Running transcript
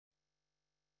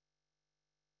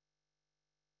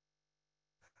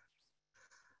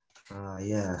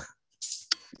Yeah.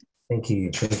 Thank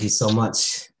you. Thank you so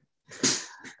much.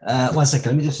 1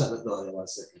 second. Let me just shut the door here. 1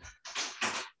 second.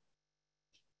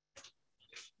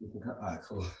 All right,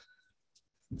 cool.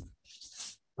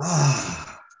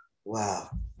 Wow.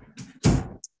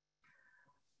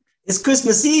 It's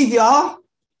Christmas Eve, y'all.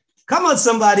 Come on,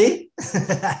 somebody.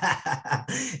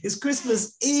 It's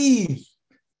Christmas Eve.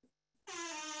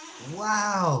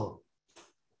 Wow.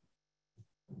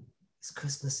 It's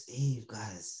Christmas Eve,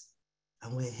 guys.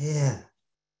 And we're here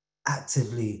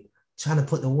actively trying to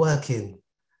put the work in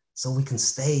so we can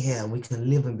stay here and we can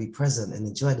live and be present and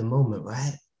enjoy the moment,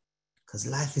 right? Because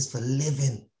life is for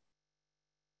living.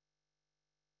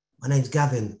 My name's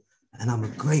Gavin, and I'm a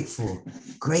grateful,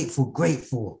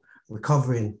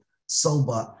 recovering,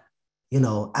 sober,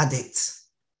 addict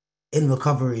in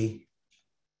recovery,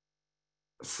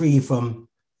 free from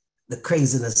the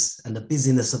craziness and the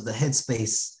busyness of the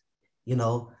headspace,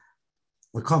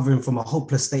 recovering from a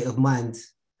hopeless state of mind.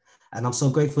 And I'm so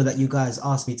grateful that you guys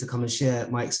asked me to come and share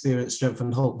my experience, strength,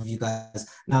 and hope with you guys.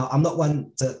 Now, I'm not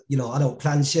one to, I don't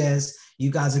plan shares. You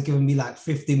guys are giving me like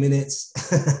 50 minutes.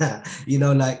 I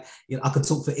could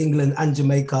talk for England and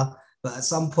Jamaica, but at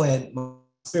some point, my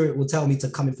spirit will tell me to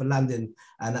come in for landing.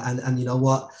 And you know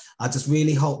what? I just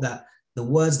really hope that the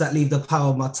words that leave the power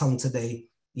of my tongue today,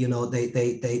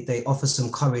 they offer some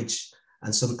courage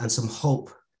and some hope,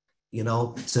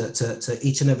 to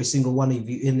each and every single one of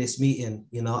you in this meeting.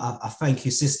 I thank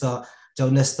you, Sister Jo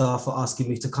Nesta, for asking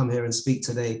me to come here and speak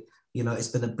today. It's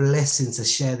been a blessing to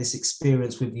share this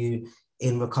experience with you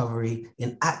in recovery,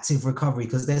 in active recovery,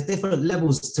 because there's different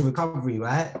levels to recovery,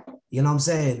 right? You know what I'm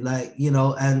saying? Like,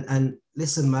 and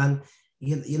listen, man,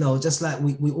 just like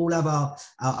we all have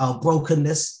our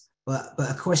brokenness, but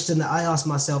a question that I ask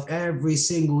myself every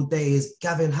single day is,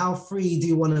 Gavin, how free do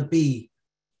you want to be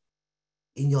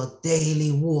in your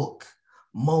daily walk,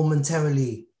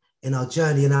 momentarily, in our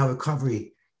journey, in our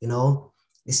recovery?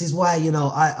 This is why,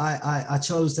 I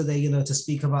chose today, to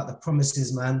speak about the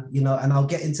promises, man, and I'll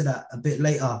get into that a bit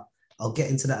later.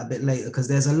 Because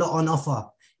there's a lot on offer,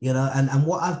 and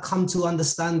what I've come to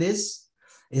understand is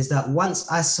that once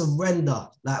I surrender,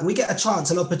 like we get a chance,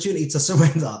 an opportunity to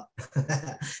surrender,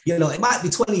 it might be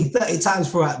 20, 30 times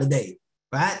throughout the day,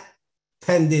 right?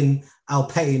 Pending our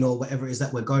pain or whatever it is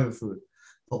that we're going through.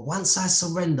 But once I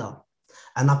surrender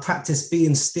and I practice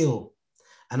being still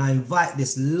and I invite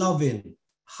this loving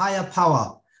higher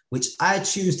power, which I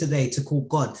choose today to call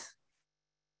God,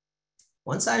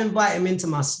 once I invite him into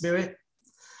my spirit,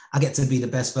 I get to be the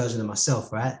best version of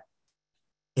myself, right?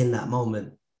 In that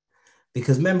moment.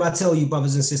 Because remember, I tell you,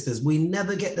 brothers and sisters, we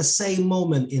never get the same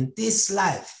moment in this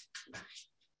life.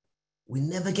 We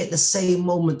never get the same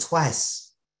moment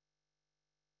twice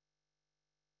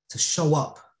to show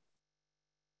up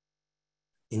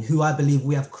in who I believe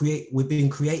we've been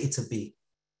created to be,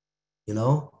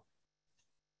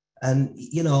 And,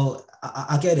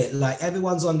 I get it. Like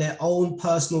everyone's on their own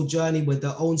personal journey with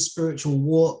their own spiritual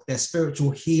walk, their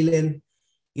spiritual healing,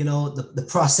 the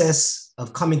process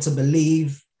of coming to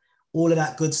believe, all of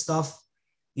that good stuff.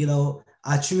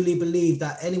 I truly believe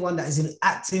that anyone that is in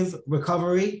active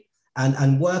recovery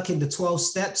and working the 12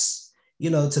 steps, to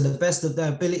the best of their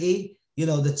ability,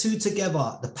 the two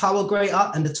together, the power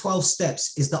greater and the 12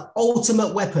 steps is the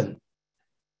ultimate weapon.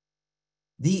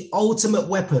 The ultimate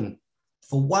weapon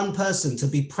for one person to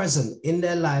be present in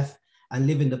their life and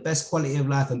living the best quality of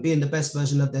life and being the best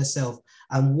version of themselves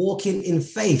and walking in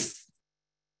faith,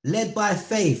 led by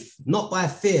faith, not by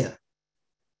fear.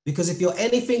 Because if you're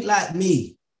anything like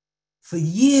me, for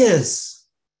years,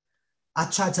 I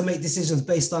tried to make decisions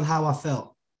based on how I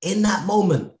felt in that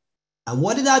moment. And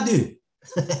what did I do?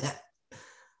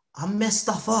 I messed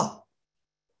stuff up.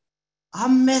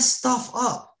 My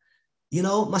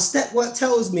step work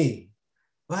tells me,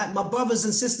 right? My brothers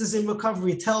and sisters in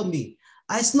recovery tell me,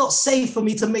 it's not safe for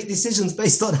me to make decisions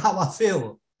based on how I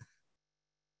feel.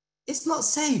 It's not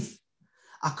safe.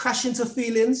 I crash into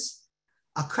feelings,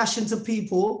 I crash into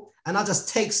people, and I just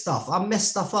take stuff. I mess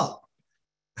stuff up.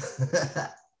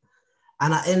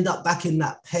 And I end up back in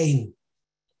that pain.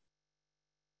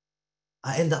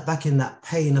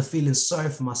 Of feeling sorry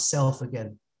for myself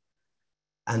again.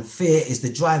 And fear is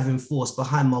the driving force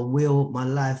behind my will, my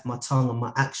life, my tongue, and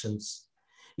my actions.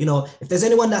 If there's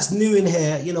anyone that's new in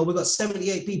here, we've got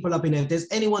 78 people up in here. If there's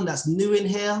anyone that's new in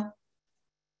here,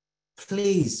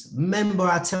 please remember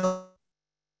I tell,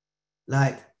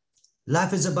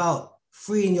 life is about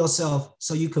freeing yourself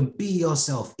so you can be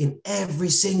yourself in every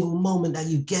single moment that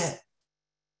you get.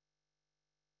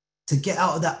 To get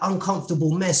out of that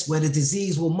uncomfortable mess where the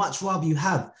disease will much rather you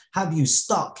have you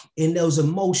stuck in those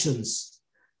emotions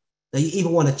that you either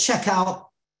want to check out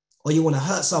or you want to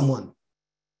hurt someone.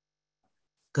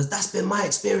 Because that's been my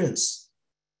experience.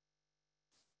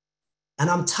 And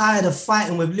I'm tired of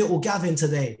fighting with little Gavin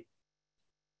today.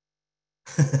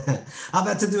 I've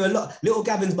had to do a lot. Little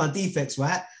Gavin's my defects,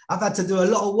 right? I've had to do a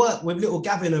lot of work with little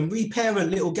Gavin and reparent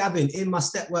little Gavin in my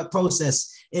step work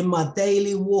process, in my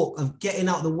daily walk of getting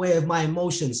out the way of my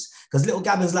emotions. Because little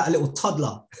Gavin's like a little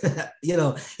toddler. You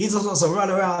know, he's just wants to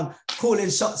run around calling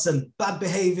shots and bad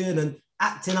behaving and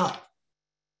acting up.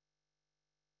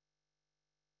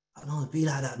 I don't want to be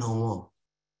like that no more.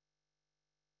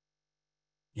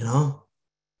 You know,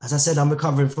 as I said, I'm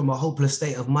recovering from a hopeless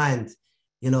state of mind.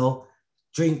 You know,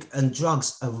 drink and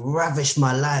drugs have ravished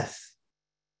my life.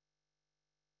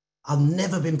 I've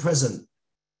never been present.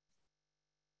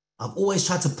 I've always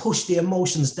tried to push the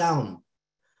emotions down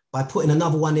by putting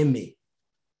another one in me.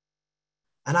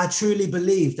 And I truly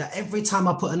believe that every time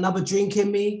I put another drink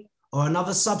in me or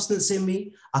another substance in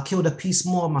me, I killed a piece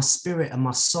more of my spirit and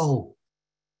my soul.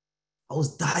 I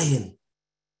was dying.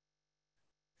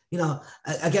 You know,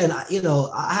 again, you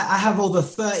know, I have over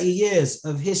 30 years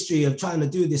of history of trying to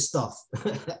do this stuff,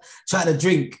 trying to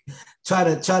drink,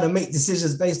 trying to make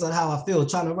decisions based on how I feel,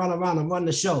 trying to run around and run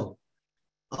the show.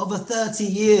 Over 30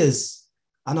 years.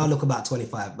 I know I look about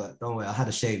 25, but don't worry, I had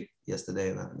a shave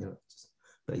yesterday, and you know,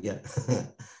 but yeah.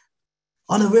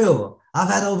 On the real, I've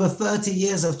had over 30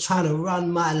 years of trying to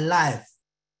run my life.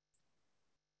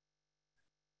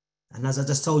 And as I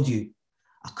just told you,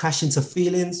 I crash into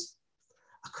feelings,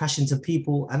 I crash into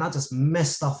people, and I just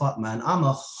mess stuff up, man. I'm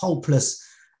a hopeless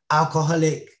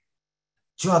alcoholic,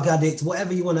 drug addict,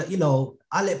 whatever you want to, you know,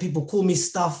 I let people call me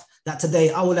stuff that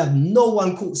today I will have no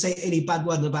one say any bad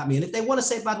word about me. And if they want to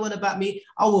say bad word about me,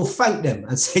 I will thank them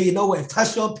and say, you know what, if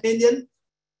that's your opinion,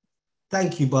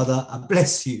 thank you, brother. I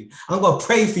bless you. I'm going to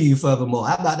pray for you furthermore.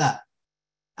 How about that?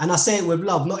 And I say it with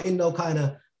love, not in no kind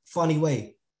of funny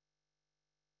way.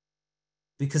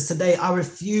 Because today I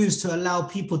refuse to allow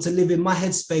people to live in my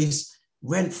headspace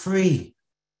rent-free,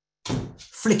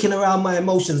 flicking around my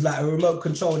emotions like a remote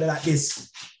controller like this.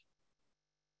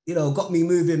 You know, got me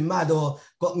moving mad or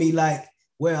got me like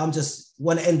where I'm just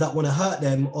want to hurt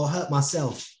them or hurt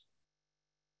myself.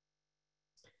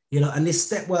 You know, and this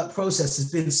step work process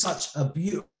has been such a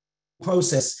beautiful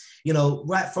process, you know,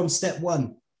 right from step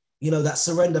one, you know, that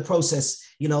surrender process,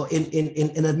 you know,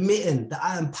 in admitting that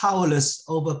I am powerless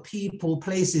over people,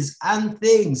 places, and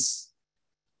things.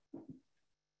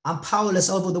 I'm powerless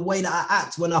over the way that I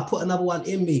act when I put another one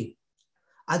in me.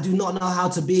 I do not know how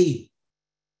to be.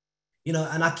 You know,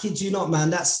 and I kid you not, man,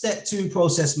 that step 2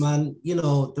 process, man, you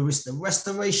know, the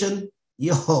restoration,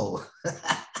 yo,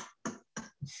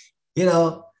 you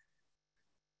know,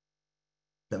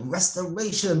 the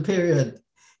restoration period.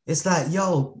 It's like,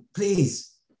 yo,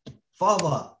 please,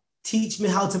 Father, teach me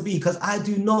how to be, because I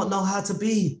do not know how to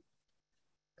be.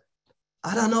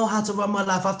 I don't know how to run my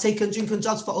life. I've taken drink and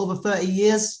drugs for over 30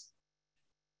 years.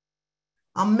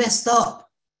 I'm messed up.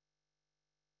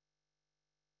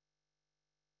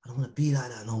 I don't want to be like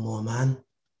that no more, man.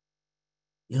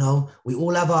 You know, we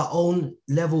all have our own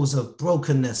levels of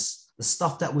brokenness, the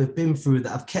stuff that we've been through that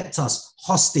have kept us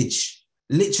hostage,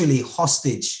 literally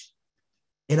hostage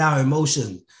in our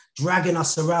emotion, dragging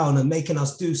us around and making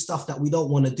us do stuff that we don't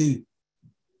want to do,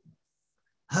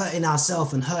 hurting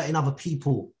ourselves and hurting other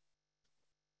people.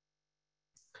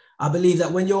 I believe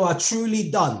that when you are truly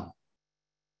done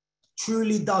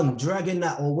dragging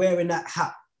that or wearing that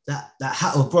hat, that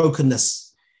hat of brokenness,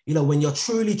 you know, when you're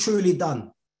truly, truly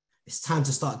done, it's time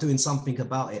to start doing something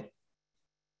about it.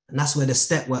 And that's where the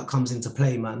step work comes into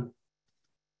play, man.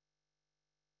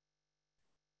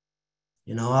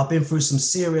 You know, I've been through some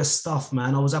serious stuff,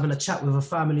 man. I was having a chat with a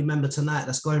family member tonight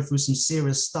that's going through some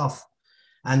serious stuff.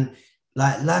 And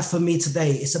like life for me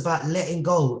today, it's about letting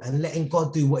go and letting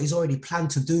God do what he's already planned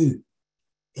to do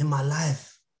in my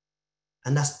life.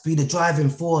 And that's be the driving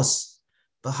force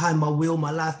behind my will, my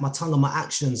life, my tongue, and my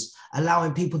actions,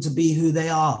 allowing people to be who they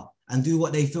are and do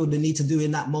what they feel they need to do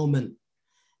in that moment.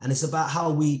 And it's about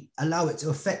how we allow it to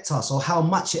affect us or how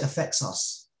much it affects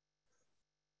us.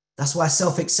 That's why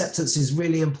self-acceptance is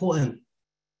really important.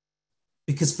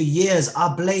 Because for years,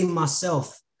 I blamed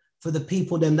myself for the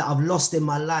people then that I've lost in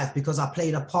my life because I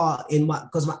played a part in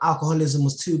because my alcoholism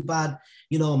was too bad,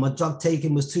 you know, my drug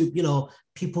taking was too, you know,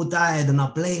 people died and I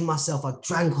blamed myself. I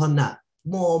drank on that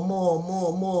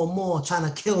more,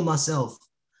 trying to kill myself.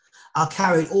 I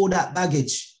carried all that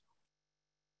baggage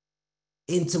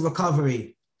into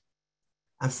recovery.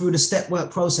 And through the step work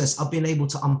process, I've been able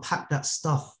to unpack that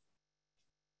stuff.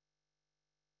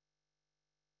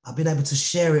 I've been able to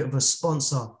share it with a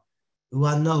sponsor who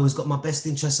I know has got my best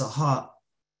interests at heart.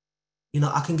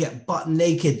 I can get butt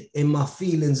naked in my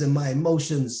feelings and my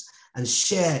emotions and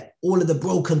share all of the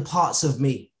broken parts of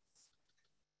me.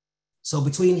 So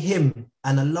between him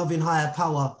and a loving higher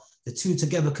power, the two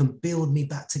together can build me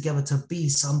back together to be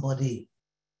somebody.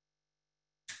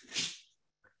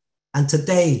 And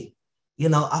today,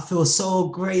 I feel so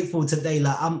grateful today.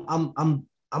 Like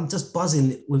I'm just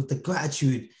buzzing with the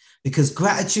gratitude, because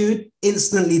gratitude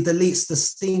instantly deletes the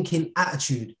stinking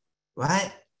attitude,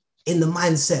 right? In the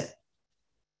mindset.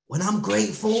 When I'm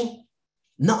grateful,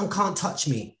 nothing can't touch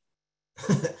me.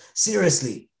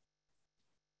 Seriously.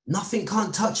 Nothing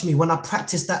can't touch me when I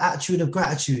practice that attitude of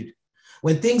gratitude.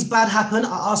 When things bad happen,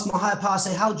 I ask my higher power, I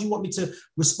say, how do you want me to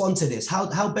respond to this?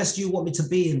 How best do you want me to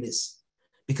be in this?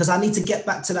 Because I need to get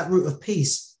back to that root of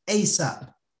peace ASAP.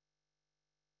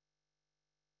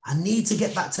 I need to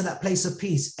get back to that place of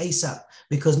peace ASAP,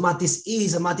 because my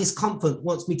dis-ease and my discomfort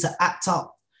wants me to act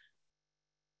up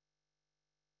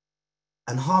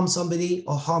and harm somebody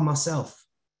or harm myself.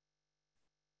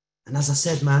 And as I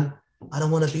said, man, I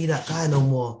don't want to be that guy no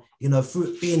more.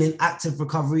 Through being in active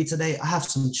recovery today, I have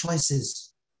some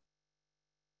choices.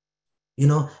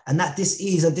 And that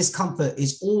dis-ease and discomfort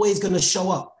is always going to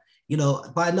show up.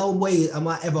 By no way am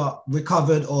I ever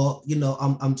recovered, or,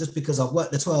 I'm just because I've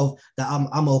worked the 12 that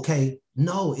I'm okay.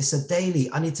 No, it's a daily.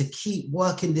 I need to keep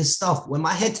working this stuff. When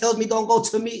my head tells me don't go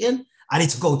to a meeting, I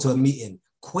need to go to a meeting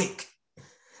quick.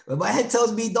 When my head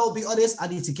tells me don't be honest, I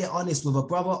need to get honest with a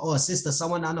brother or a sister,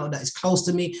 someone I know that is close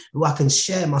to me, who I can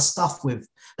share my stuff with,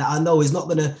 that I know is not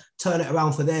going to turn it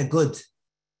around for their good.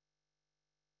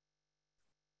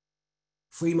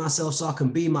 Free myself so I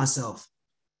can be myself.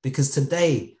 Because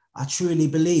today, I truly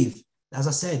believe, as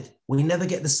I said, we never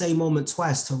get the same moment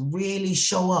twice, to really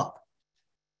show up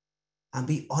and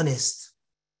be honest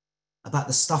about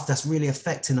the stuff that's really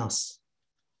affecting us.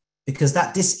 Because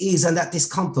that dis-ease and that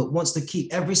discomfort wants to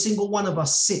keep every single one of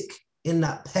us sick in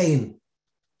that pain.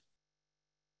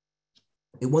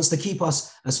 It wants to keep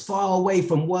us as far away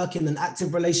from working an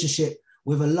active relationship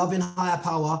with a loving higher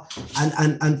power,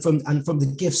 and from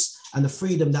the gifts and the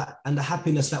freedom and the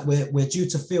happiness that we're due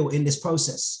to feel in this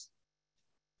process.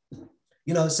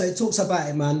 So it talks about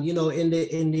it, man, in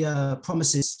the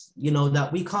promises, that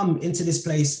we come into this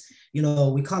place,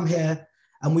 we come here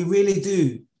and we really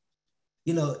do,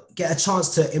 get a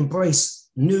chance to embrace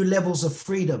new levels of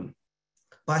freedom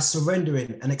by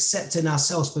surrendering and accepting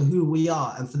ourselves for who we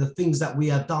are and for the things that we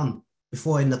have done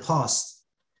before in the past.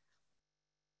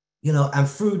 And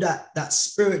through that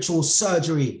spiritual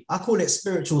surgery, I call it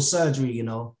spiritual surgery,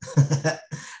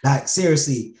 like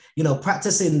seriously,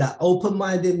 practicing that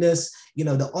open-mindedness,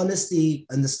 the honesty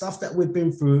and the stuff that we've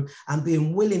been through, and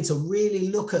being willing to really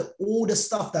look at all the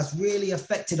stuff that's really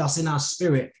affected us in our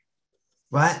spirit,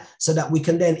 right? So that we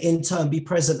can then in turn be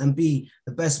present and be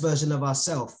the best version of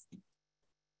ourselves.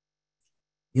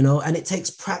 And it takes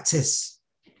practice.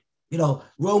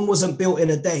 Rome wasn't built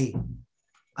in a day.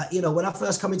 When I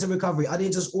first come into recovery, I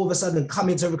didn't just all of a sudden come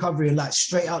into recovery and like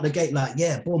straight out the gate, like,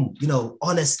 yeah, boom,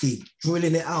 honesty,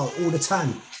 drilling it out all the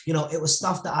time. It was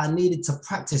stuff that I needed to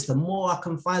practice. The more I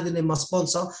confided in my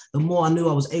sponsor, the more I knew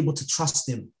I was able to trust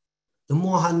him. The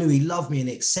more I knew he loved me and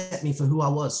he accepted me for who I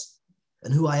was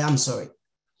and who I am, sorry.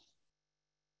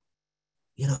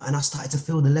 And I started to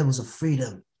feel the levels of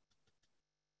freedom.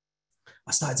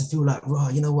 I started to feel like, raw,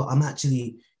 you know what, I'm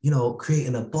actually,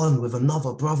 creating a bond with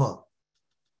another brother.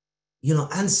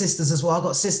 And sisters as well. I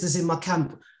got sisters in my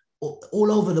camp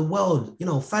all over the world.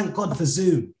 Thank God for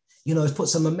Zoom. It's put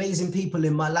some amazing people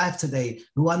in my life today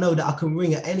who I know that I can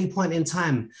ring at any point in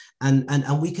time,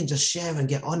 and we can just share and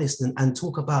get honest and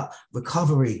talk about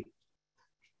recovery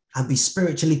and be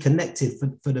spiritually connected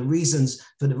for the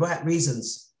right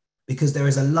reasons, because there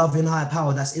is a loving higher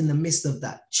power that's in the midst of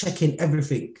that, checking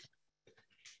everything.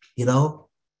 No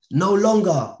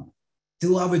longer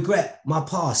do I regret my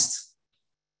past,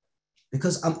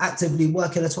 because I'm actively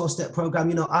working a 12-step program.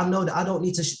 I know that I don't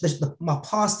need to, my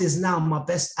past is now my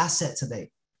best asset today.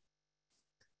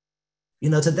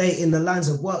 Today in the lines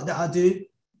of work that I do,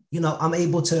 I'm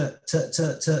able to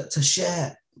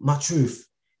share my truth,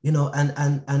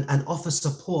 and offer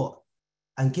support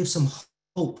and give some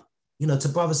hope, to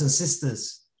brothers and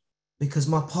sisters, because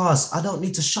my past, I don't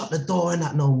need to shut the door on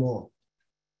that no more.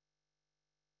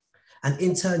 And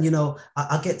in turn,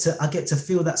 I get to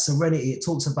feel that serenity it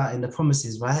talks about in the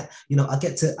promises, right? I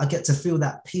get to feel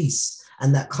that peace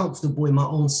and that comfortable in my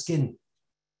own skin.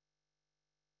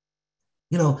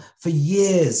 For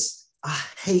years, I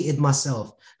hated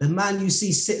myself. The man you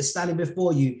see standing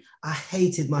before you, I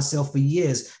hated myself for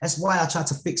years. That's why I tried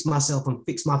to fix myself and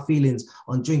fix my feelings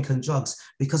on drink and drugs,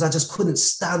 because I just couldn't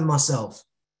stand myself.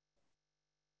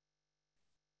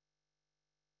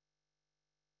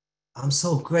 I'm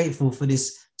so grateful for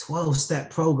this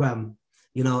 12-step program,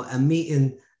 and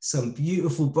meeting some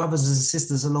beautiful brothers and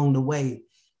sisters along the way,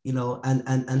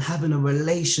 and having a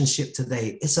relationship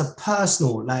today. It's a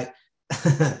personal, like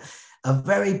a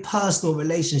very personal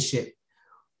relationship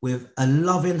with a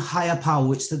loving higher power,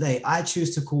 which today I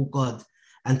choose to call God.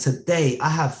 And today I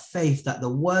have faith that the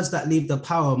words that leave the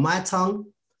power of my tongue,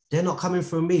 they're not coming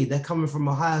from me. They're coming from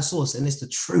a higher source. And it's the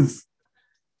truth,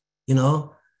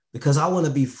 because I want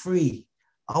to be free.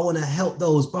 I want to help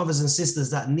those brothers and sisters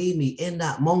that need me in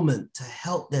that moment, to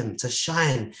help them to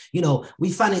shine.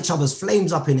 We fan each other's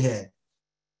flames up in here.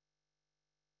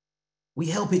 We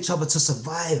help each other to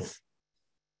survive,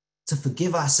 to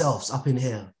forgive ourselves up in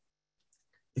here.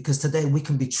 Because today we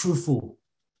can be truthful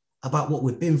about what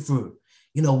we've been through.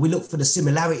 We look for the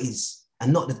similarities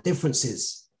and not the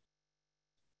differences.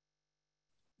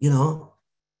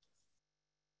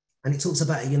 And it talks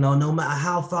about, no matter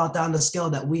how far down the scale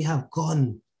that we have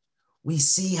gone, we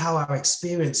see how our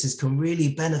experiences can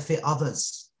really benefit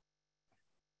others.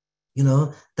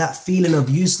 That feeling of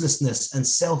uselessness and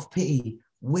self-pity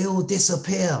will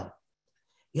disappear.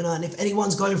 And if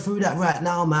anyone's going through that right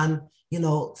now, man,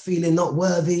 feeling not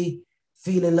worthy,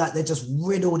 feeling like they're just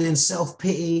riddled in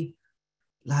self-pity,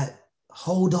 like,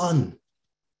 hold on.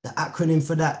 The acronym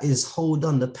for that is hold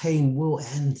on, the pain will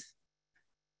end.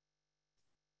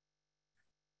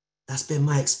 That's been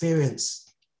my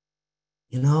experience,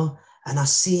 and I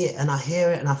see it and I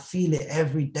hear it and I feel it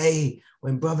every day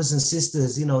when brothers and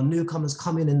sisters, newcomers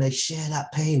come in and they share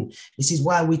that pain. This is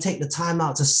why we take the time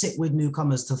out to sit with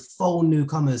newcomers, to phone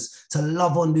newcomers, to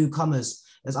love on newcomers.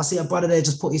 As I see a brother there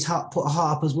just put a heart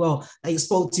up as well. I ain't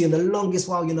spoke to you in the longest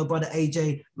while, brother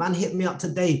AJ. Man hit me up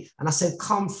today and I said,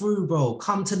 come through, bro.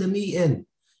 Come to the meeting.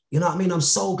 You know what I mean? I'm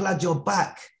so glad you're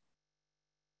back.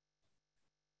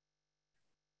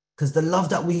 Because the love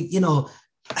that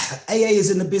AA is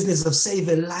in the business of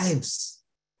saving lives.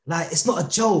 Like, it's not a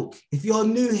joke. If you're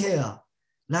new here,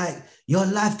 like, your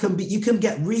life you can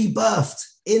get rebirthed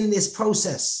in this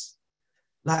process.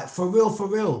 Like, for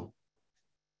real.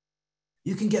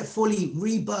 You can get fully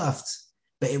rebirthed,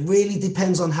 but it really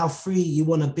depends on how free you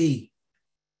want to be.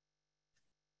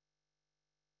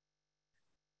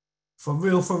 For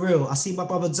real. I see my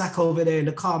brother Zach over there in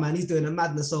the car, man. He's doing a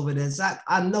madness over there. Zach,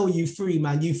 I know you free,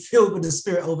 man. You filled with the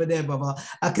spirit over there, brother.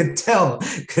 I can tell,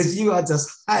 because you are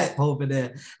just hype over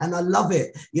there. And I love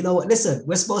it. You know what? Listen,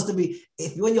 we're supposed to be,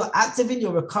 when you're active in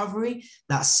your recovery,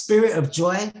 that spirit of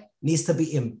joy needs to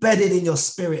be embedded in your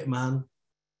spirit, man.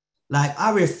 Like,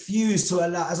 I refuse to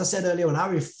allow, as I said earlier on, I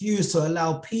refuse to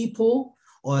allow people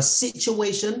or a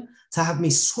situation to have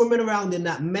me swimming around in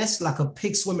that mess like a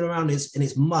pig swimming around in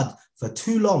its mud for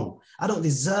too long. I don't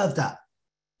deserve that.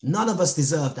 None of us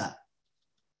deserve that.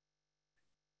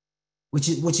 Which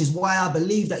is why I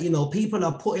believe that, people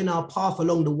are put in our path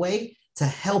along the way to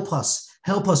help us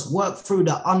work through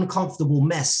the uncomfortable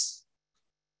mess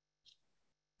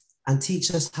and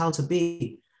teach us how to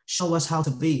be, show us how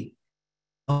to be.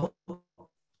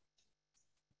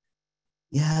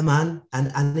 Yeah, man.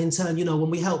 And in turn, when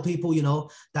we help people,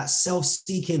 that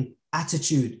self-seeking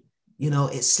attitude,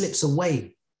 it slips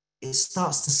away. It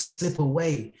starts to slip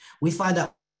away. We find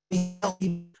that we help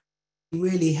people,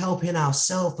 really helping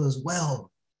ourselves as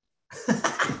well.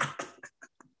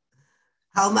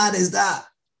 How mad is that?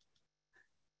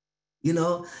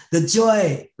 The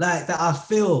joy like that I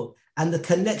feel and the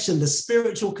connection, the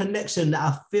spiritual connection that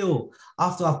I feel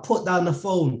after I put down the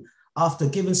phone, after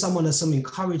giving someone some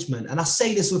encouragement. And I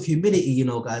say this with humility,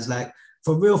 guys, like,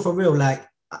 for real, like,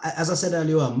 as I said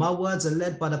earlier on, my words are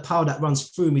led by the power that runs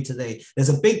through me today. There's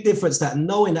a big difference that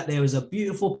knowing that there is a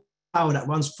beautiful power that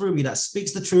runs through me that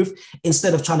speaks the truth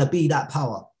instead of trying to be that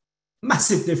power.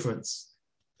 Massive difference.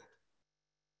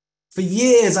 For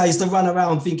years, I used to run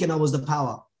around thinking I was the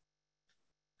power.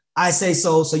 I say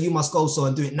so you must go so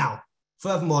and do it now.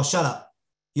 Furthermore, shut up.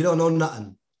 You don't know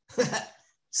nothing.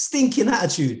 Stinking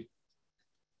attitude.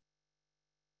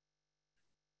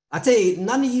 I tell you,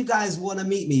 none of you guys want to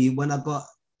meet me when I've got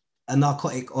a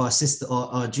narcotic or a sister or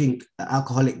a drink, an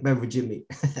alcoholic beverage in me.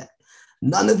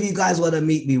 None of you guys want to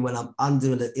meet me when I'm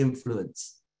under the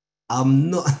influence.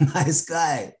 I'm not a nice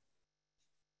guy.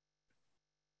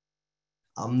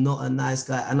 I'm not a nice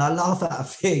guy. And I laugh at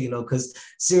fear, because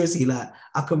seriously, like,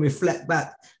 I can reflect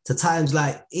back to times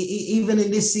like, even in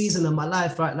this season of my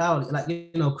life right now, like,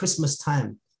 Christmas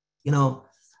time,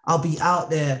 I'll be out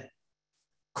there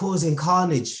causing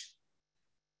carnage,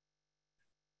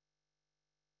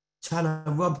 trying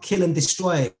to rob, kill, and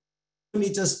destroy. Only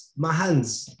just my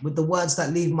hands with the words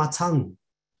that leave my tongue,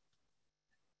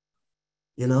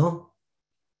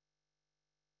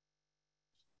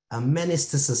 a menace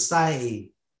to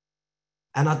society.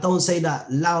 And I don't say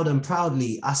that loud and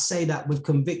proudly. I say that with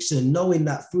conviction, knowing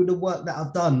that through the work that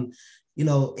I've done, you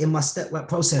know, in my step work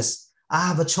process, I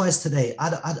have a choice today.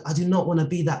 I do not want to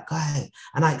be that guy.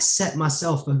 And I accept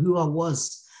myself for who I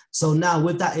was. So now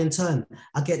with that in turn,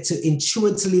 I get to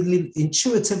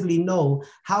intuitively know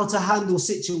how to handle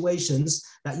situations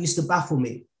that used to baffle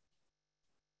me.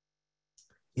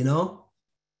 You know,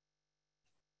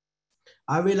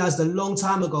 I realized a long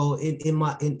time ago in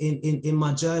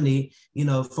my journey, you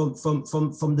know,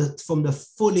 from the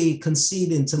fully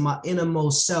conceding to my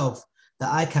innermost self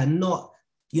that I cannot,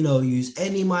 you know, use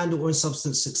any mind or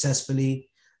substance successfully,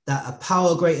 that a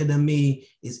power greater than me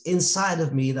is inside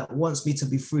of me that wants me to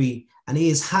be free. And he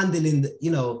is handling,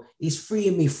 you know, he's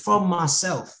freeing me from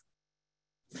myself.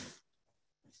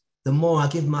 The more I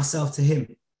give myself to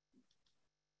him,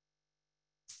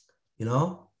 you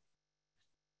know?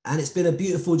 And it's been a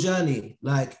beautiful journey.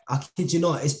 Like, I kid you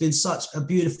not, it's been such a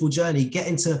beautiful journey,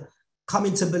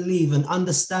 coming to believe and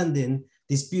understanding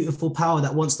this beautiful power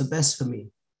that wants the best for me.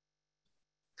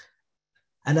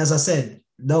 And as I said,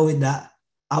 knowing that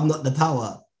I'm not the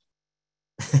power.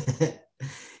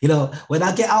 You know, when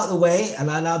I get out of the way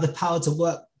and I allow the power to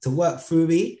work through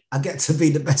me, I get to be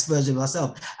the best version of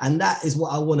myself. And that is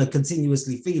what I want to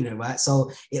continuously feel in, right?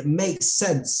 So it makes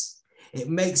sense. It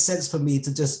makes sense for me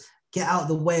to just get out of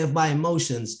the way of my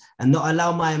emotions and not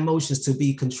allow my emotions to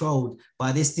be controlled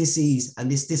by this disease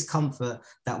and this discomfort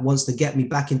that wants to get me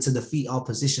back into the fetal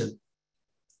position,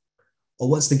 or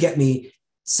wants to get me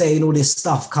saying all this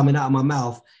stuff coming out of my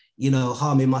mouth, you know,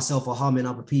 harming myself or harming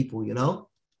other people, you know?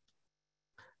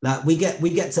 Like we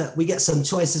get some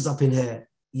choices up in here,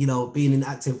 you know, being in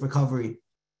active recovery,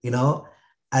 you know,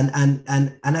 and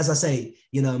as I say,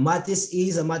 you know, my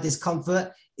dis-ease and my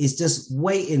discomfort is just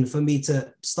waiting for me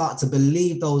to start to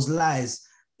believe those lies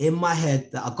in my head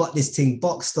that I got this thing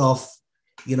boxed off,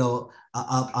 you know,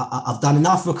 I've done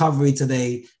enough recovery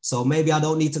today, so maybe I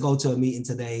don't need to go to a meeting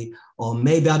today, or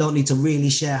maybe I don't need to really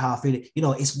share how I feel. You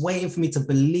know, it's waiting for me to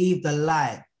believe the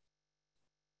lie.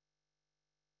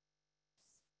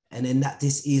 And then that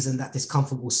dis-ease and that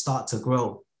discomfort will start to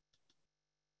grow.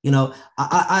 You know,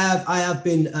 I have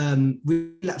been,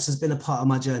 relapse has been a part of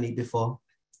my journey before,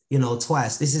 you know,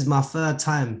 twice. This is my third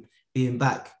time being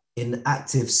back in the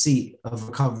active seat of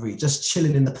recovery, just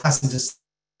chilling in the passenger seat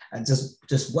and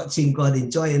just watching God,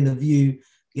 enjoying the view.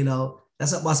 You know,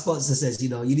 that's what my sponsor says, you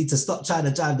know, you need to stop trying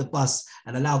to drive the bus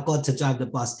and allow God to drive the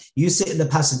bus. You sit in the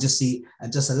passenger seat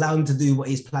and just allow him to do what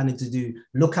he's planning to do.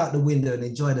 Look out the window and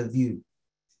enjoy the view.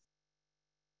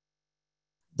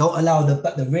 Don't allow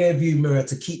the rear view mirror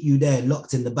to keep you there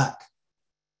locked in the back.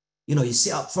 You know, you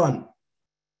sit up front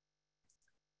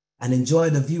and enjoy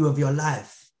the view of your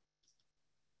life.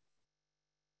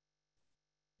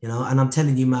 You know, and I'm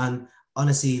telling you, man,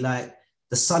 honestly, like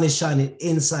the sun is shining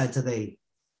inside today,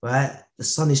 right? The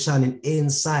sun is shining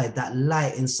inside. That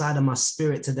light inside of my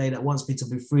spirit today that wants me to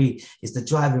be free is the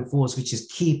driving force, which is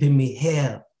keeping me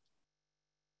here.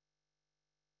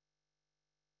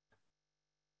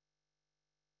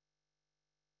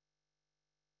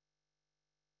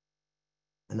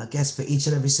 And I guess for each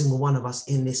and every single one of us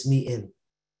in this meeting,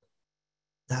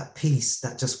 that peace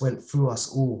that just went through us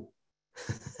all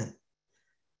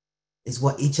is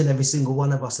what each and every single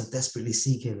one of us are desperately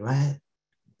seeking, right?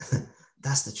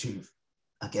 That's the truth,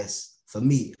 I guess. For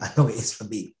me, I know it is for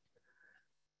me.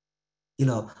 You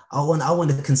know, I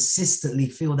want to consistently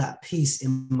feel that peace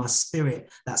in my spirit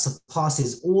that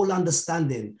surpasses all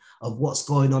understanding of what's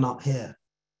going on up here.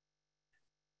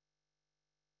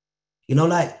 You know,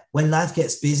 like when life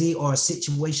gets busy or a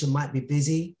situation might be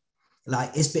busy,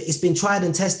 like it's been tried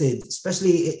and tested,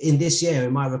 especially in this year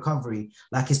in my recovery.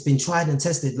 Like it's been tried and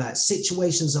tested. Like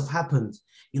situations have happened.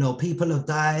 You know, people have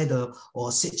died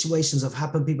or situations have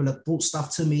happened. People have brought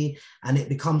stuff to me, and it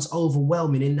becomes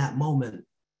overwhelming in that moment.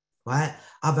 Right?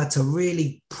 I've had to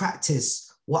really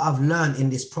practice what I've learned in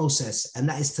this process, and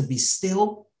that is to be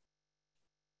still,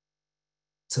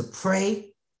 to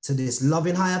pray to this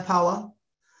loving higher power,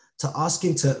 to ask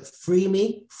him to free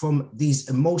me from these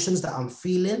emotions that I'm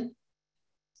feeling,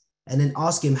 and then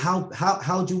ask him,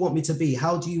 how do you want me to be?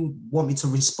 How do you want me to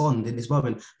respond in this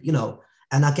moment? You know,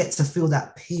 and I get to feel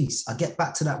that peace. I get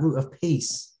back to that root of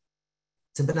peace,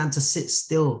 to be able to sit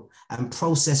still and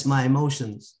process my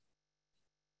emotions.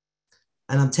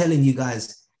 And I'm telling you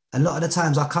guys, a lot of the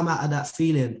times I come out of that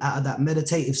feeling, out of that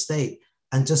meditative state,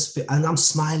 and I'm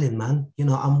smiling, man. You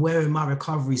know, I'm wearing my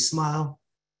recovery smile.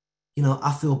 You know,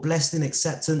 I feel blessed in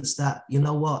acceptance that, you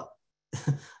know what,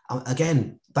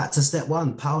 again, back to step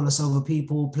one, powerless over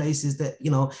people, places that, you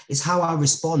know, it's how I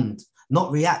respond,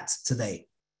 not react today.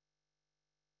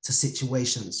 to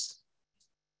situations.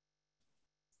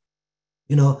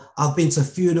 You know, I've been to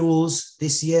funerals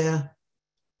this year,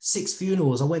 6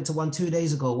 funerals. I went to one 2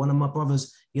 days ago. One of my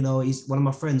brothers, you know, he's one of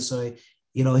my friends. So,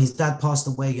 you know, his dad passed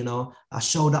away, you know, I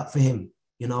showed up for him.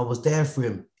 You know, I was there for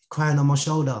him, crying on my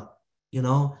shoulder, you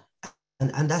know,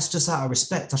 and that's just out of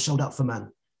respect. I showed up for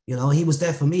man. You know, he was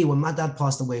there for me when my dad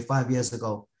passed away 5 years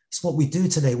ago. It's what we do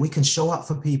today. We can show up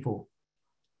for people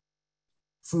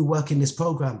through working this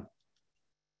program.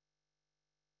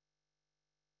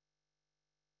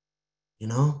 You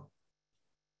know?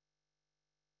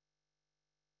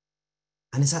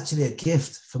 And it's actually a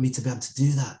gift for me to be able to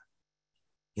do that.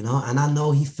 You know, and I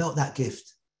know he felt that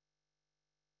gift.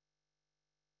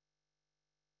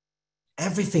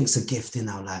 Everything's a gift in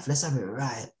our life. Let's have it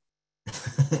right.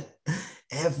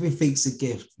 Everything's a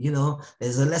gift, you know.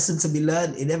 There's a lesson to be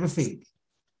learned in everything.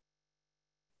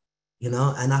 You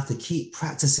know, and I have to keep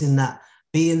practicing that,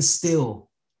 being still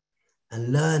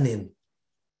and learning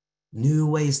new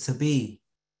ways to be,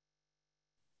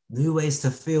 new ways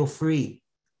to feel free.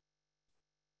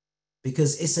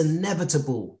 Because it's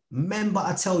inevitable. Remember,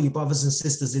 I tell you, brothers and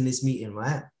sisters in this meeting,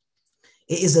 right?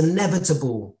 It is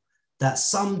inevitable that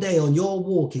someday on your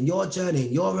walk, in your journey,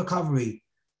 in your recovery,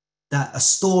 that a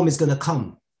storm is going to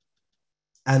come.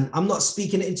 And I'm not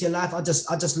speaking it into your life. I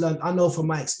just learned, I know from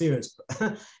my experience,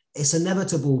 it's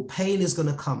inevitable. Pain is going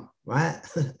to come, right?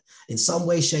 In some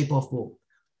way, shape or form.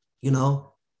 You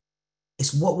know,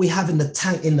 it's what we have in the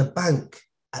tank, in the bank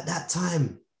at that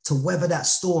time to weather that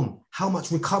storm. How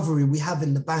much recovery we have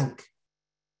in the bank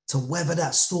to weather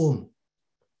that storm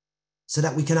so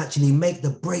that we can actually make the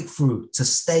breakthrough to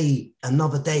stay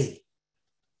another day,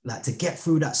 like to get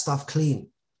through that stuff clean,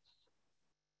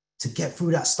 to get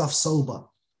through that stuff sober,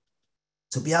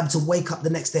 to be able to wake up the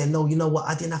next day and know, you know what,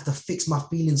 I didn't have to fix my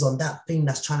feelings on that thing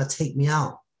that's trying to take me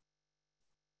out.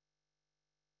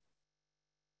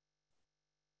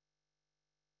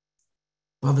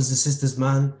 Brothers and sisters,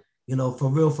 man, you know, for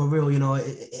real, you know,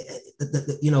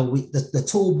 the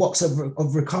toolbox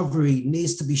of recovery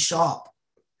needs to be sharp.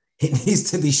 It needs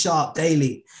to be sharp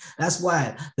daily. That's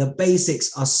why the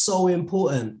basics are so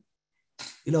important.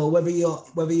 You know, whether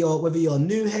you're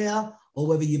new here or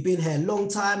whether you've been here a long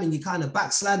time and you kind of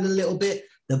backsliding a little bit,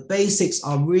 the basics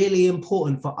are really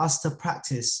important for us to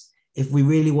practice if we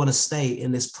really want to stay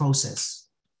in this process.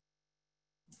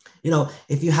 You know,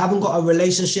 if you haven't got a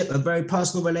relationship, a very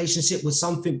personal relationship with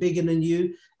something bigger than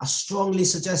you, I strongly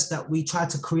suggest that we try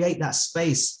to create that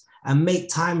space and make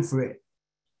time for it.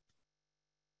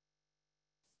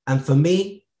 And for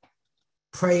me,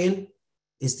 praying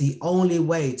is the only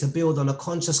way to build on a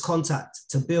conscious contact,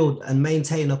 to build and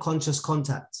maintain a conscious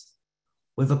contact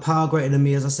with a power greater than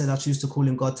me. As I said, I choose to call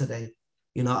him God today.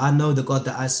 You know, I know the God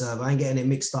that I serve. I ain't getting it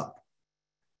mixed up.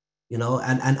 You know,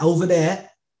 and over there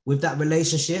with that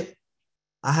relationship,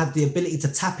 I have the ability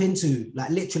to tap into,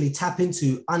 like literally tap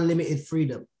into unlimited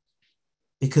freedom.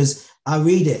 Because I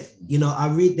read it, you know, I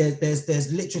read,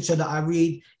 there's literature that I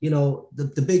read, you know,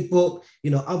 the big book,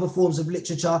 you know, other forms of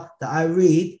literature that I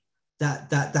read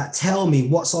that tell me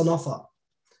what's on offer.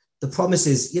 The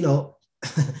promises, you know,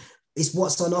 it's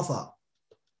what's on offer.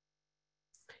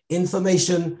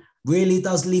 Information really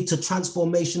does lead to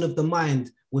transformation of the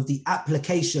mind with the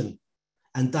application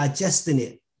and digesting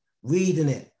it, reading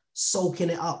it, soaking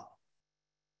it up,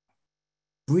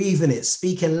 breathing it,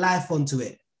 speaking life onto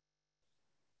it.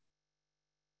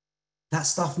 That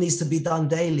stuff needs to be done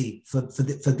daily for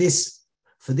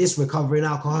this recovering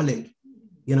alcoholic,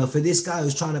 you know, for this guy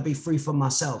who's trying to be free from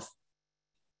myself.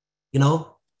 You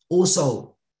know,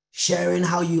 also sharing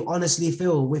how you honestly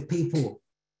feel with people,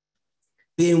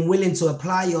 being willing to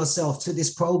apply yourself to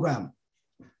this program.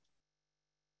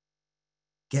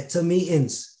 Get to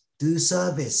meetings, do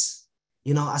service.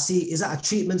 You know, I see, is that a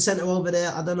treatment center over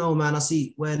there? I don't know, man. I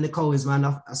see where Nicole is, man.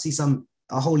 I see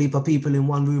a whole heap of people in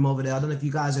one room over there. I don't know if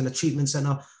you guys are in a treatment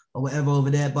center or whatever over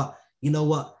there, but you know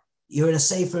what? You're in a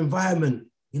safer environment.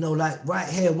 You know, like right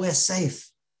here, we're safe.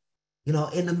 You know,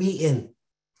 in the meeting,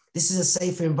 this is a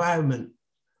safer environment.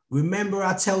 Remember,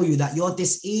 I tell you that your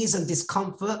dis-ease and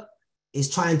discomfort is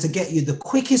trying to get you the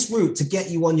quickest route to get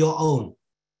you on your own.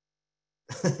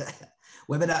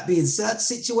 Whether that be in certain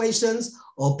situations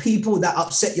or people that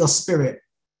upset your spirit.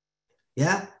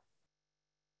 Yeah?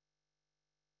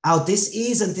 Our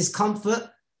dis-ease and discomfort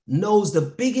knows the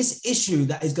biggest issue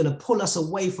that is going to pull us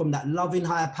away from that loving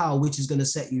higher power, which is going to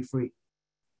set you free.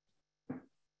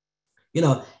 You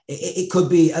know, it could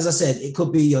be, as I said, it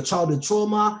could be your childhood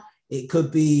trauma. It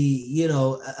could be, you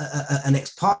know, an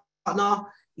ex-partner.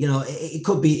 You know, it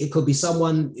could be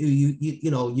someone who you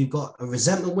know, you got a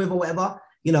resentment with or whatever.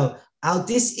 You know, our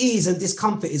dis-ease and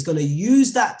discomfort is going to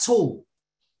use that tool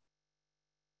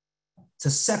to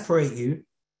separate you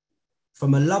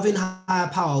from a loving higher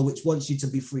power which wants you to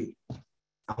be free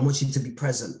and wants you to be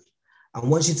present and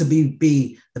wants you to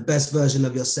be the best version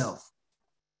of yourself.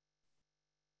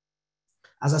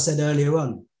 As I said earlier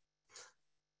on,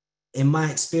 in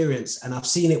my experience, and I've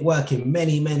seen it work in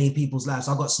many, many people's lives,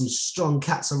 I've got some strong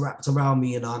cats wrapped around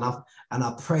me, you know, and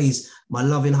I praise my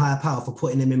loving higher power for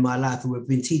putting them in my life, who have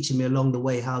been teaching me along the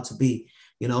way how to be,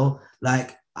 you know,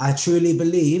 like I truly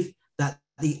believe that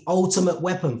the ultimate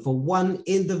weapon for one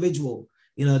individual,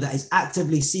 you know, that is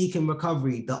actively seeking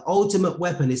recovery, the ultimate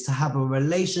weapon is to have a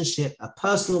relationship, a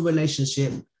personal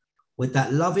relationship with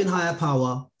that loving higher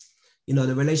power. You know,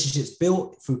 the relationship's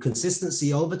built through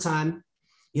consistency over time,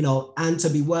 you know, and to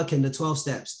be working the 12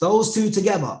 steps. Those two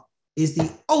together is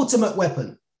the ultimate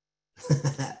weapon.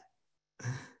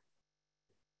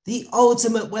 The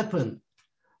ultimate weapon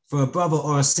for a brother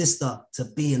or a sister to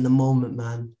be in the moment,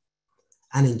 man,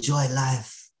 and enjoy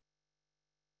life.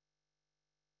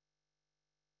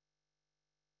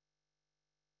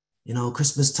 You know,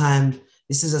 Christmas time,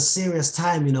 this is a serious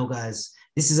time, you know, guys.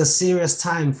 This is a serious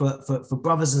time for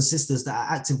brothers and sisters that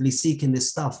are actively seeking this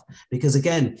stuff. Because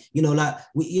again, you know, like,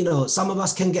 you know, some of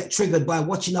us can get triggered by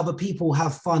watching other people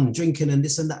have fun, drinking and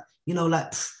this and that, you know,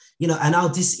 like, you know, and our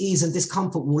dis-ease and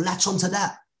discomfort will latch onto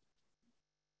that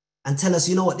and tell us,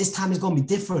 you know what, this time is going to be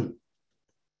different.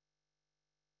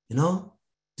 You know,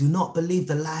 do not believe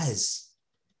the lies.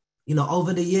 You know,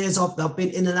 over the years, I've been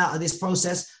in and out of this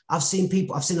process. I've seen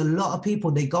a lot of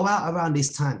people, they go out around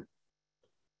this time.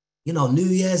 You know, New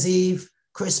Year's Eve,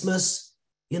 Christmas,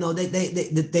 you know, they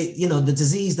you know, the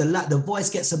disease, the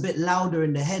voice gets a bit louder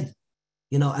in the head,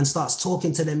 you know, and starts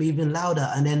talking to them even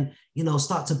louder, and then, you know,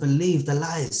 start to believe the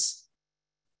lies.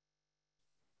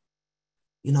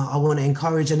 You know, I want to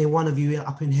encourage any one of you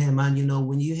up in here, man, you know,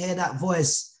 when you hear that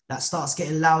voice that starts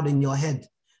getting loud in your head,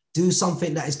 do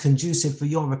something that is conducive for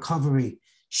your recovery.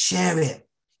 Share it.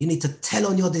 You need to tell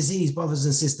on your disease, brothers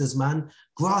and sisters, man.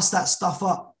 Grasp that stuff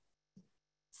up.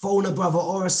 Phone a brother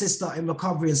or a sister in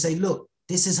recovery and say, look,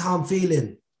 this is how I'm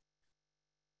feeling.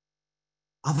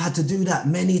 I've had to do that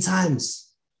many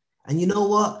times. And you know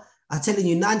what? I'm telling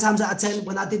you, 9 times out of 10,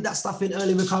 when I did that stuff in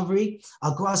early recovery,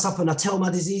 I grasp up and I tell my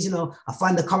disease, you know, I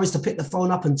find the courage to pick the phone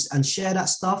up and share that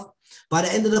stuff. By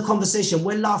the end of the conversation,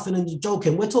 we're laughing and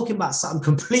joking. We're talking about something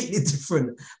completely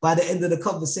different by the end of the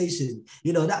conversation.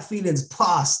 You know, that feeling's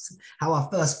past how I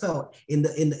first felt in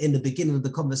the beginning of the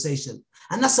conversation.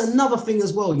 And that's another thing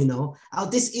as well, you know, our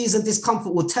dis-ease and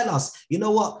discomfort will tell us, you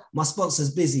know what, my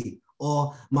sponsor's busy,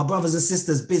 or my brothers and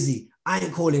sisters busy. I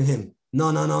ain't calling him. No.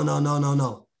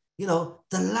 You know,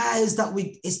 the lies that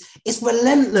it's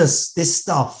relentless, this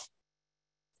stuff,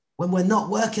 when we're not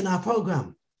working our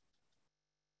program.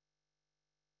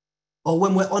 Or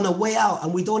when we're on a way out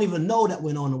and we don't even know that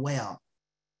we're on a way out.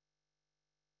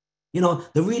 You know,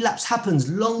 the relapse happens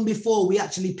long before we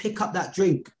actually pick up that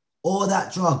drink or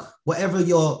that drug, whatever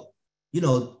your, you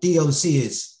know, DOC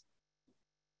is.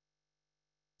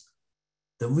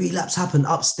 The relapse happened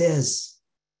upstairs,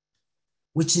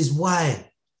 which is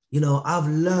why, you know, I've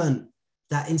learned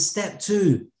that in step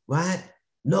 2, right?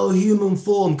 No human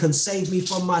form can save me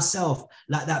from myself,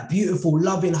 like that beautiful,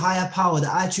 loving, higher power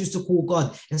that I choose to call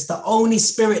God. It's the only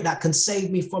spirit that can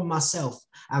save me from myself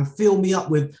and fill me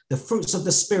up with the fruits of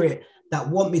the spirit that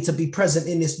want me to be present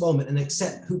in this moment and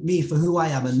accept me for who I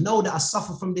am and know that I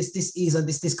suffer from this dis-ease and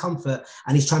this discomfort,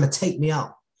 and he's trying to take me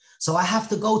out. So I have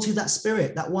to go to that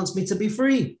spirit that wants me to be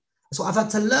free. That's what I've had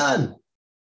to learn.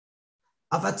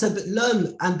 I've had to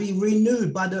learn and be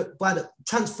renewed by the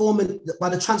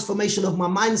transformation of my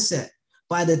mindset,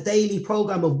 by the daily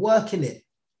program of working it.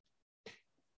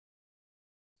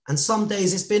 And some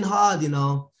days it's been hard, you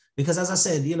know, because as I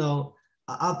said, you know,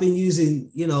 I've been using,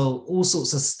 you know, all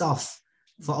sorts of stuff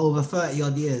for over 30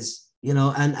 odd years, you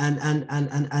know,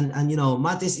 and you know,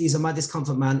 my dis-ease and my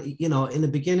discomfort, man, you know, in the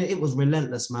beginning, it was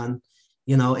relentless, man.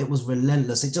 You know, it was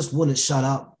relentless. It just wouldn't shut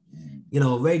up. You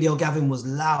know, Radio Gavin was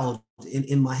loud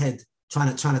in my head,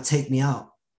 trying to take me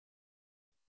out,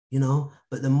 you know.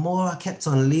 But the more I kept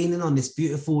on leaning on this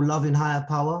beautiful, loving higher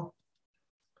power,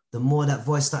 the more that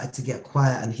voice started to get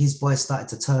quiet and his voice started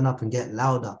to turn up and get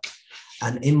louder.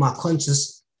 And in my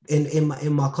conscious, in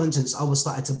my conscience, I was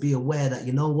starting to be aware that,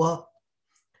 you know what,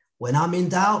 when I'm in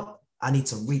doubt, I need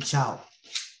to reach out.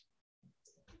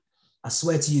 I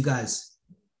swear to you guys,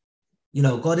 you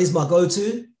know, God is my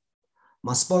go-to.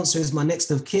 My sponsor is my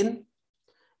next of kin.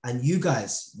 And you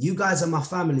guys are my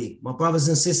family, my brothers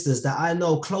and sisters that I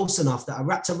know close enough, that are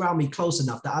wrapped around me close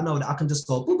enough that I know that I can just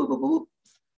go, boop, boop, boop,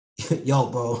 boop.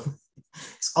 Yo, bro,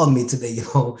 It's on me today, you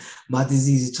know. My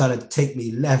disease is trying to take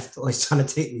me left or it's trying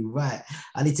to take me right.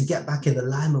 I need to get back in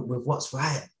alignment with what's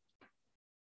right.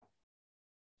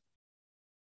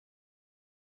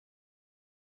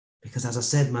 Because as I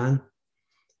said, man,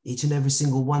 each and every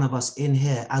single one of us in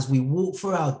here, as we walk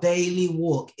through our daily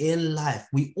walk in life,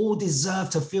 we all deserve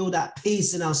to feel that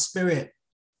peace in our spirit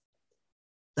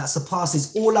that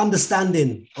surpasses all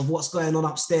understanding of what's going on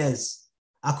upstairs.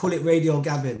 I call it Radio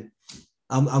Gavin.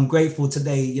 I'm grateful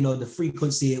today, you know, the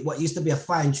frequency, what used to be a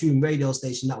fine-tuned radio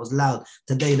station that was loud,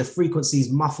 today the frequency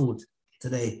is muffled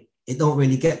today. It don't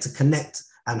really get to connect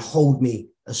and hold me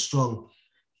as strong.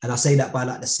 And I say that by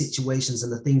like the situations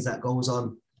and the things that goes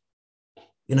on.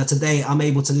 You know, today I'm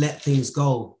able to let things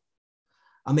go.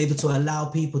 I'm able to allow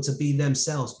people to be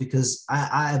themselves because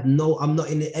I'm not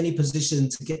in any position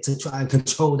to get to try and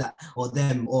control that or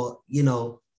them or, you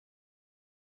know,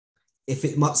 if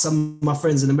it, some of my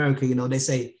friends in America, you know, they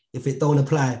say, if it don't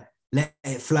apply, let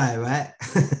it fly, right?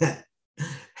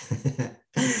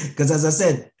 Because as I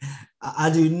said, I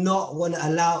do not want to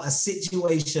allow a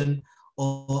situation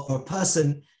or a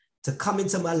person to come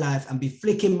into my life and be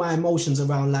flicking my emotions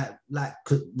around like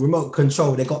remote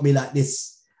control. They got me like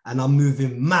this and I'm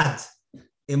moving mad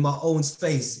in my own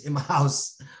space, in my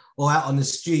house or out on the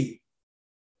street.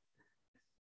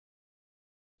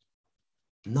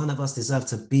 None of us deserve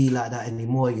to be like that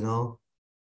anymore, you know?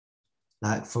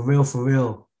 Like for real, for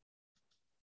real.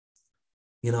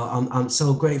 You know, I'm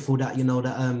so grateful that, you know,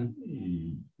 that,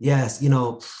 yes, you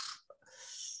know,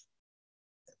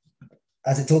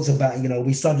 as it talks about, you know,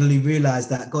 we suddenly realize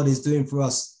that God is doing for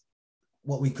us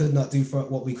what we could not do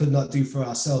for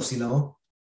ourselves, you know?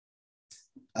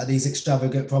 These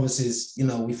extravagant promises, you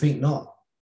know, we think not,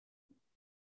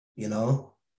 you know?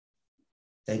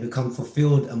 They become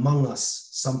fulfilled among us,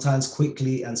 sometimes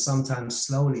quickly and sometimes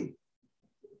slowly.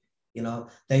 You know,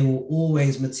 they will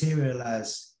always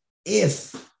materialize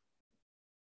if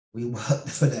we work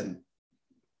for them,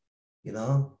 you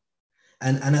know?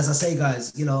 And as I say,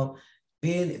 guys, you know,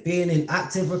 being in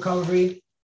active recovery,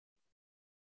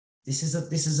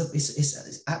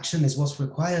 action is what's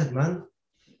required, man.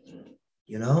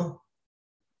 You know?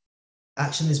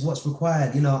 Action is what's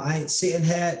required. You know, I ain't sitting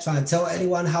here trying to tell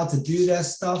anyone how to do their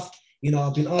stuff. You know,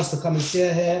 I've been asked to come and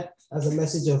share here as a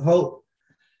message of hope.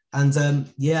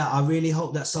 And yeah, I really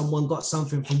hope that someone got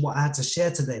something from what I had to share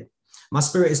today. My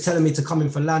spirit is telling me to come in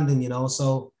for landing, you know,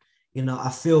 so, you know, I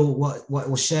feel what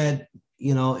was shared,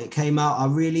 you know, it came out. I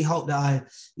really hope that I,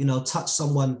 you know, touched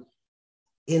someone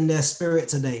in their spirit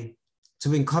today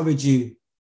to encourage you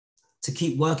to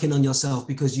keep working on yourself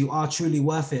because you are truly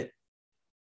worth it.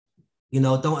 You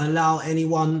know, don't allow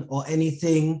anyone or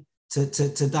anything to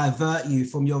divert you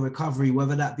from your recovery,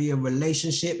 whether that be a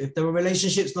relationship. If the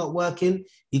relationship's not working,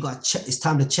 you got to check. It's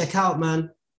time to check out, man.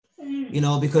 You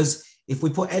know, because if we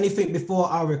put anything before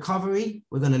our recovery,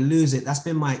 we're going to lose it. That's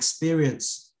been my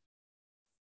experience.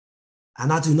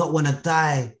 And I do not want to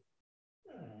die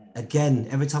again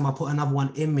every time I put another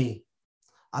one in me.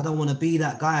 I don't want to be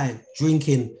that guy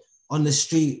drinking on the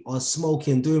street or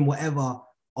smoking, doing whatever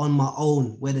on my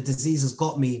own, where the disease has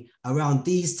got me around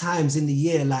these times in the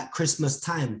year, like Christmas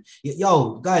time.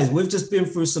 Yo, guys, we've just been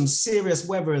through some serious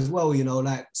weather as well, you know,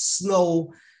 like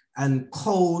snow and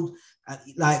cold.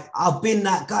 Like I've been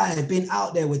that guy, I've been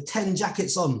out there with 10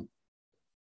 jackets on,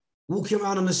 walking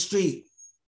around on the street,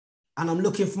 and I'm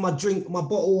looking for my drink, my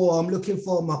bottle, or I'm looking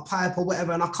for my pipe or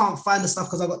whatever, and I can't find the stuff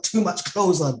because I've got too much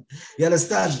clothes on. You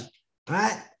understand? All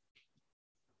right?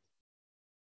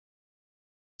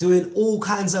 Doing all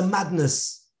kinds of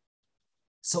madness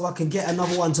so I can get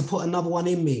another one to put another one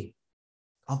in me.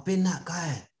 I've been that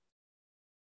guy.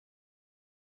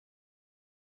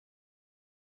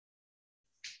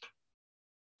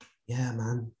 Yeah,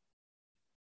 man.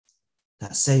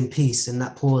 That same peace and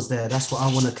that pause there, that's what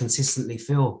I want to consistently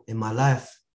feel in my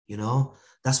life, you know?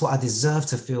 That's what I deserve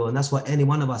to feel. And that's what any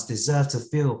one of us deserve to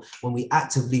feel when we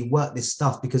actively work this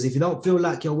stuff. Because if you don't feel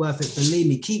like you're worth it, believe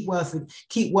me, keep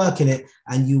working it,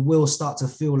 and you will start to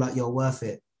feel like you're worth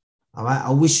it. All right.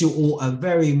 I wish you all a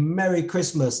very Merry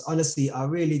Christmas. Honestly, I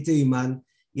really do, man.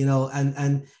 You know,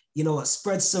 and you know what?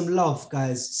 Spread some love,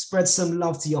 guys. Spread some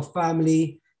love to your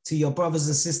family, to your brothers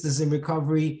and sisters in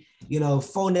recovery. You know,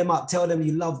 phone them up, tell them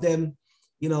you love them.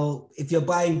 You know, if you're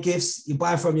buying gifts, you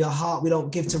buy from your heart. We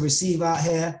don't give to receive out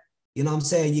here. You know what I'm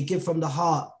saying? You give from the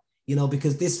heart, you know,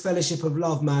 because this fellowship of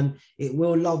love, man, it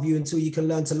will love you until you can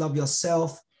learn to love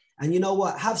yourself. And you know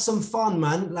what? Have some fun,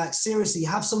 man. Like, seriously,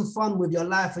 have some fun with your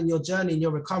life and your journey and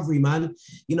your recovery, man.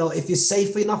 You know, if it's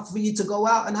safe enough for you to go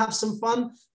out and have some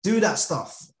fun, do that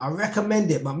stuff. I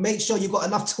recommend it, but make sure you got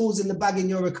enough tools in the bag in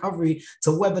your recovery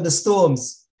to weather the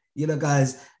storms. You know,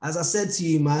 guys, as I said to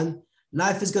you, man,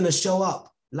 life is going to show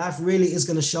up. Life really is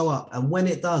going to show up. And when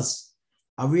it does,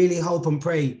 I really hope and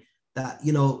pray that,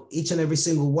 you know, each and every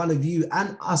single one of you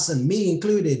and us and me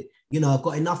included, you know, I've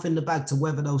got enough in the bag to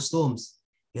weather those storms,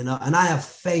 you know, and I have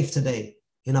faith today.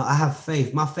 You know, I have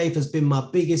faith. My faith has been my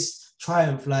biggest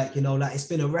triumph. Like, you know, like it's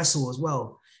been a wrestle as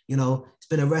well. You know, it's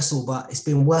been a wrestle, but it's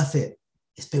been worth it.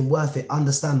 It's been worth it.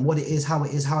 Understand what it is, how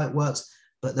it works.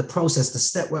 But the process, the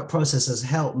step work process has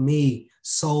helped me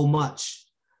so much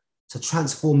to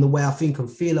transform the way I think and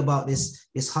feel about this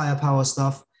higher power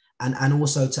stuff, and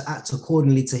also to act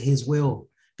accordingly to his will,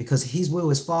 because his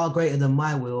will is far greater than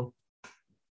my will.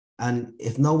 And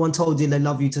if no one told you they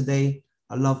love you today,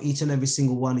 I love each and every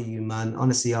single one of you, man.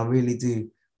 Honestly, I really do.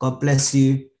 God bless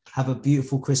you. Have a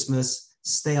beautiful Christmas.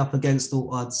 Stay up against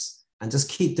all odds and just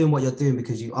keep doing what you're doing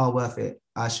because you are worth it.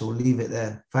 I shall leave it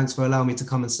there. Thanks for allowing me to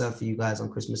come and serve for you guys on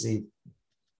Christmas Eve.